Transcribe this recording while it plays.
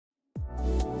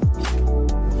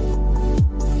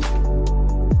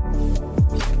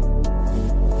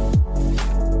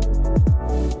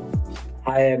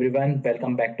Hi everyone,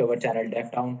 welcome back to our channel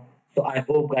DevTown. So I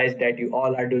hope guys that you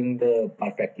all are doing the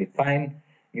perfectly fine.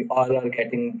 You all are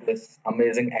getting this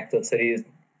amazing accessories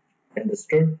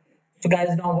understood. So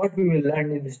guys, now what we will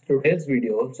learn in this today's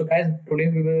video. So guys, today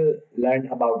we will learn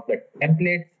about the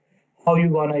templates, how you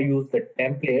gonna use the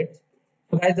templates.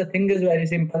 So guys, the thing is very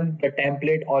simple. The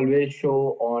template always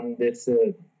show on this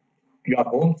your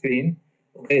home screen.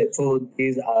 Okay, so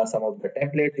these are some of the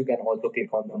templates. You can also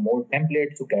click on the more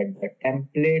templates to get the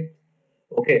template.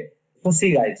 Okay, so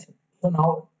see guys. So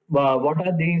now, what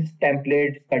are these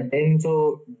templates containing?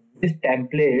 So these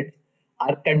templates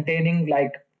are containing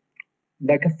like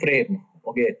a frame.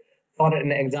 Okay, for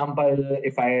an example,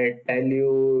 if I tell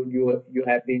you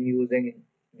have been using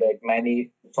like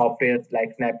many softwares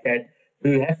like Snapchat, so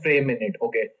you have frame in it.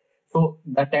 Okay, so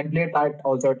the template are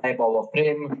also a type of a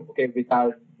frame. Okay, which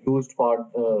are used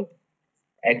for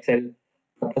Excel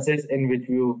purposes in which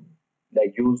you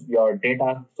like use your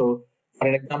data. So for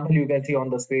an example, you can see on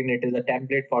the screen it is a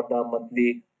template for the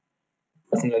monthly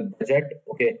personal budget.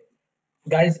 Okay,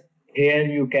 guys, here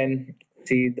you can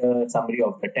see the summary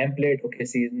of the template. Okay,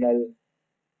 seasonal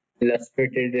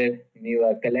illustrated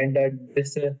newer calendar.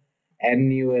 This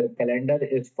newer calendar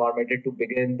is formatted to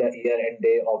begin the year and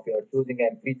day of your choosing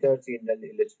and features seasonal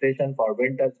illustration for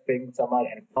winter, spring, summer,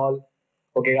 and fall.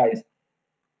 Okay, guys.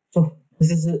 So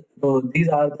these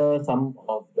are the some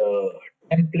of the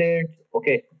templates.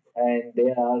 Okay, and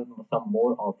there are some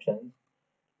more options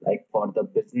like for the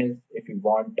business if you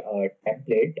want a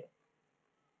template.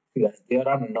 Yes, there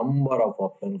are number of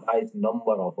options, guys,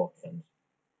 number of options.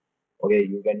 Okay,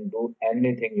 you can do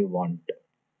anything you want.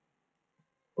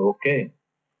 Okay,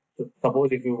 so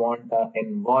suppose if you want an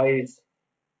invoice,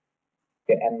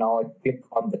 okay, and now I click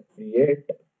on the create.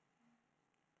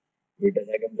 Wait a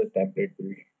second, this template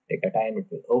will take a time. It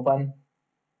will open.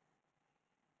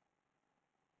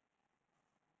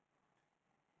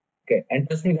 Okay, and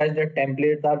trust me, guys, that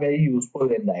templates are very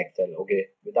useful in the Excel. Okay,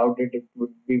 without it, it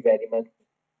would be very much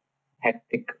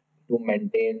hectic to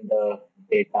maintain the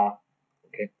data.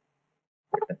 Okay,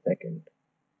 wait a second.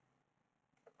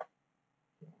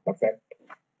 Perfect.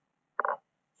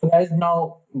 So guys,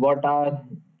 now what are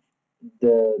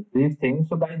these things?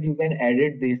 So guys, you can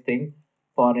edit these things.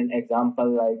 For an example,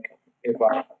 like if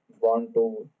I want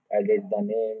to edit the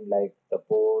name, like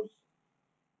suppose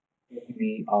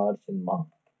we are cinema.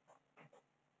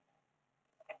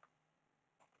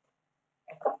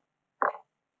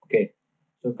 Okay,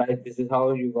 so guys, this is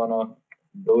how you gonna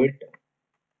do it.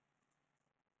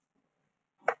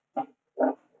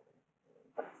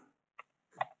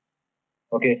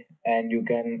 Okay, and you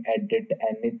can edit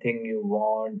anything you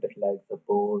want. Like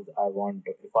suppose I want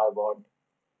to, if I want to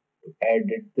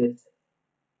edit this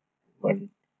one,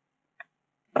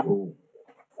 two.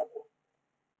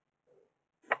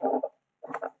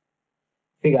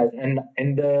 See guys, and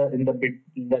in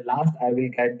the last I will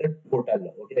get the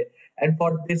total. Okay, and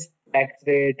for this tax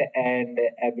rate and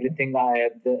everything, I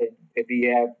have the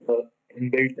we have the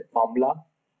inbuilt formula.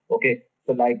 Okay,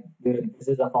 so like this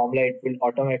is a formula. It will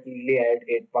automatically add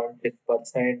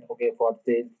 8.6%. Okay, for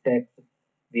sales tax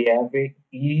we have it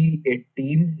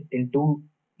E18 into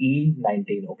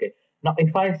E19. Okay, now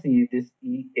if I see this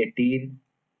E18,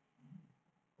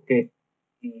 okay,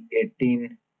 E18.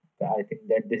 I think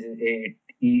that this is a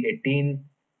E18,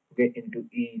 okay, into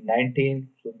E19.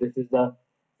 So this is the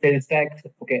sales tax,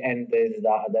 okay, and this is the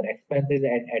other expenses,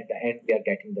 and at the end we are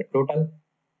getting the total.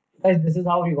 Guys, this is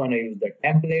how we're gonna use the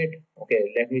template.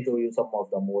 Okay, let me show you some of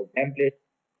the more templates.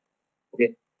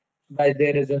 Okay, guys,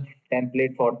 there is a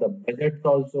template for the budgets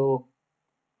also.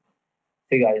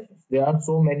 Hey guys, there are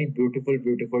so many beautiful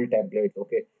templates.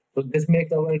 Okay, so this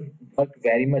makes our work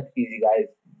very much easy, guys.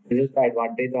 This is the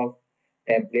advantage of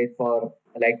template for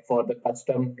like for the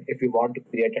custom. If you want to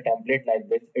create a template like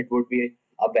this, it would be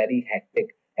a very hectic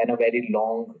and a very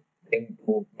long thing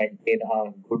to maintain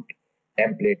a good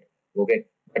template. Okay,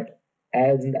 but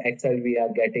as in the Excel we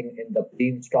are getting in the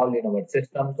pre-installed in our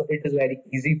system, so it is very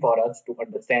easy for us to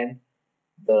understand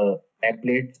the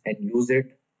templates and use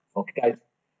it. Okay, guys.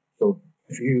 So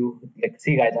if you like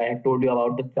see guys, I have told you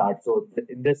about the chart. So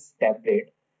in this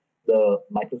template, the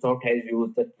Microsoft has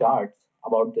used the charts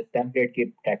about this template,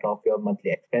 keep track of your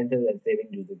monthly expenses and saving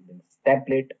using this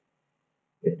template.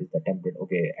 Where is the template?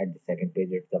 Okay, at the second page,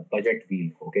 it's the budget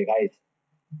wheel. Okay, guys.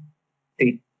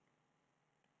 See,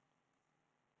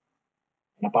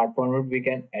 and apart from it, we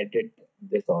can edit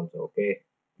this also. Okay,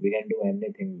 we can do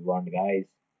anything we want, guys.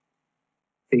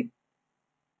 See,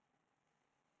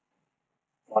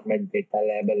 format data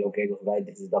label. Okay, so guys,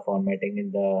 this is the formatting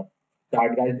in the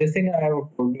chart, guys. This thing I have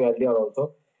told you earlier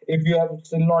also. If you have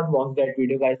still not watched that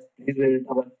video, guys, please visit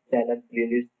our channel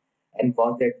playlist and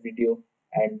watch that video.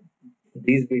 And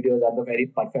these videos are the very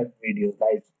perfect videos,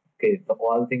 guys. Okay, so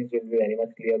all things will be very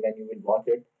much clear when you will watch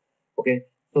it. Okay,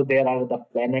 so there are the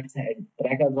planets and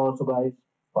trackers also, guys.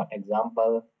 For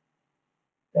example,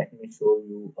 let me show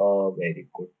you a very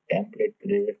good template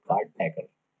credit card tracker.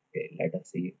 Okay, let us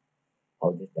see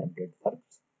how this template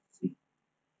works. See,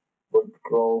 good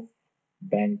growth,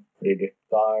 bank credit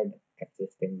card,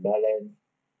 existing balance.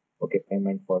 Okay,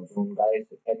 payment for June, guys.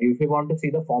 And if you want to see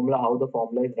the formula, how the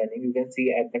formula is running, you can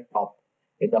see at the top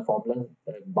in the formula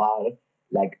bar,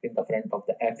 like in the front of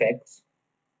the FX.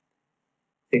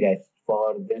 See, guys,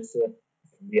 for this,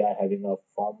 we are having a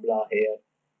formula here.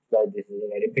 Guys, this is a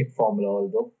very big formula,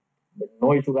 although, but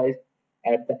no issue, guys.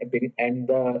 At the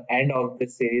the end of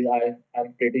this series,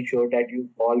 I'm pretty sure that you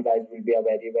all guys will be a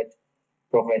very much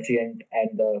proficient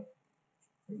and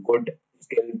good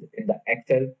skills in the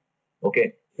Excel.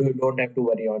 Okay, so you don't have to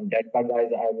worry on that part,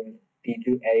 guys. I will teach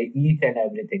you each and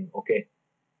everything. Okay,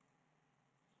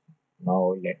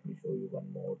 now let me show you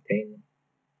one more thing.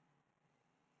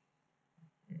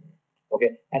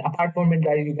 Okay, and apart from it,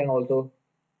 guys, you can also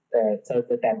search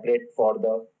the template for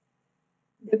the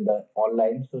in the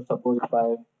online. So suppose if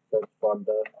I search for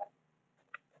the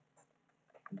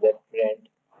web brand,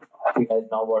 see guys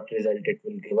now what result it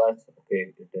will give us.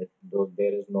 Okay, it is though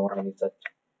there is no any such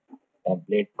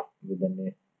template within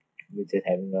it which is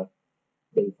having a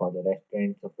bill for the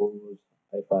restaurant. Suppose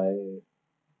if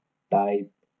I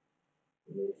type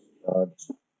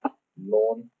search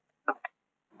loan,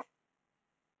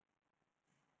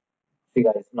 see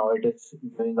guys now it is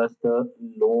giving us the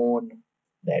loan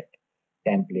that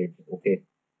template. Okay,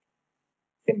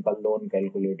 simple loan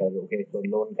calculator. Okay, so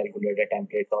loan calculator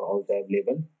templates are also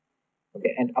available.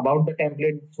 Okay, and about the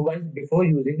template, so guys, before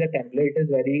using the template, it is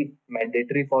very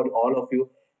mandatory for all of you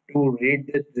to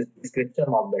read this description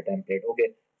of the template.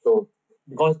 Okay, so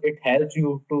because it helps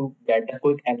you to get a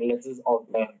quick analysis of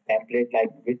the template, like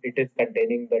if it is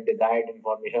containing the desired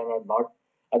information or not.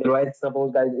 Otherwise,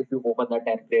 suppose guys, if you open the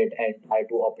template and try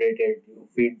to operate it, you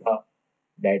feed the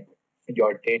that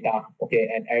your data, okay,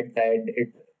 and at the end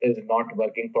it is not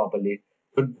working properly.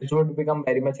 So this would become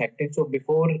very much hectic. So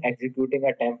before executing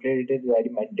a template, it is very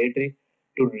mandatory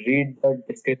to read the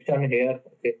description here,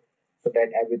 okay, so that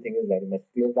everything is very much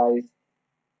clear, guys.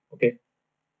 Okay,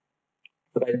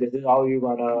 so guys, this is how you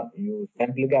gonna use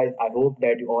template, guys. I hope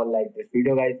that you all like this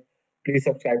video, guys. Please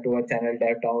subscribe to our channel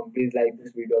DevTown. Please like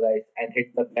this video, guys, and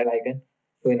hit the bell icon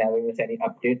so you never miss any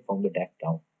update from the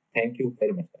DevTown. Thank you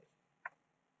very much, guys.